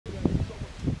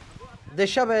The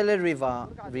Shabelle River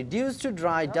reduced to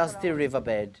dry, dusty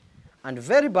riverbed, and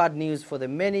very bad news for the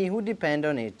many who depend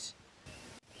on it.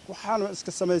 We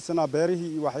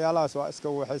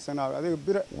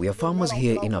are farmers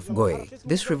here in Afgoye.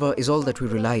 This river is all that we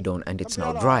relied on and it's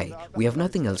now dry. We have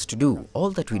nothing else to do. All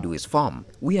that we do is farm.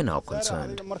 We are now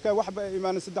concerned.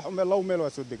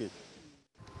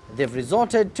 They've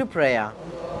resorted to prayer.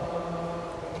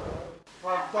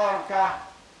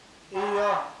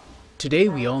 Today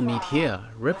we all meet here,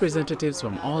 representatives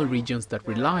from all regions that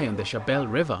rely on the Shabelle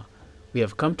River. We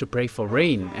have come to pray for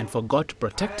rain and for God to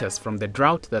protect us from the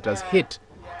drought that has hit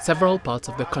several parts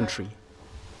of the country.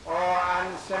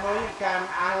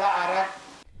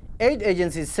 Aid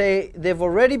agencies say there have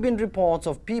already been reports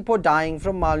of people dying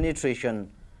from malnutrition.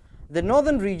 The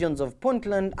northern regions of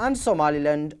Puntland and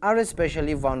Somaliland are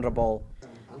especially vulnerable.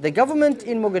 The government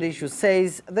in Mogadishu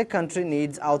says the country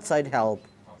needs outside help.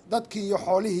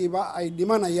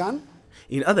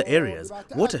 In other areas,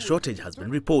 water shortage has been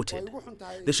reported.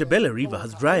 The Shabelle River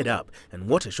has dried up and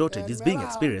water shortage is being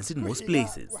experienced in most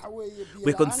places.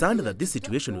 We're concerned that this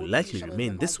situation will likely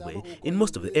remain this way in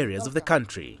most of the areas of the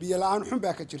country.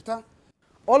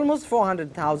 Almost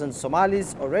 400,000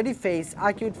 Somalis already face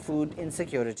acute food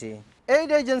insecurity.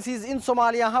 Aid agencies in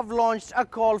Somalia have launched a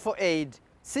call for aid,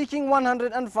 seeking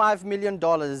 $105 million,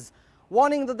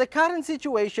 warning that the current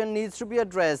situation needs to be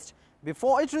addressed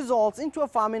before it results into a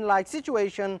famine-like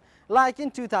situation like in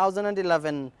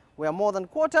 2011, where more than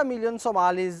 250,000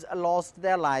 Somalis lost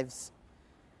their lives.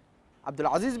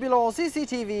 Abdulaziz, Billow,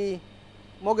 CCTV,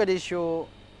 Mogadishu,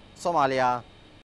 Somalia.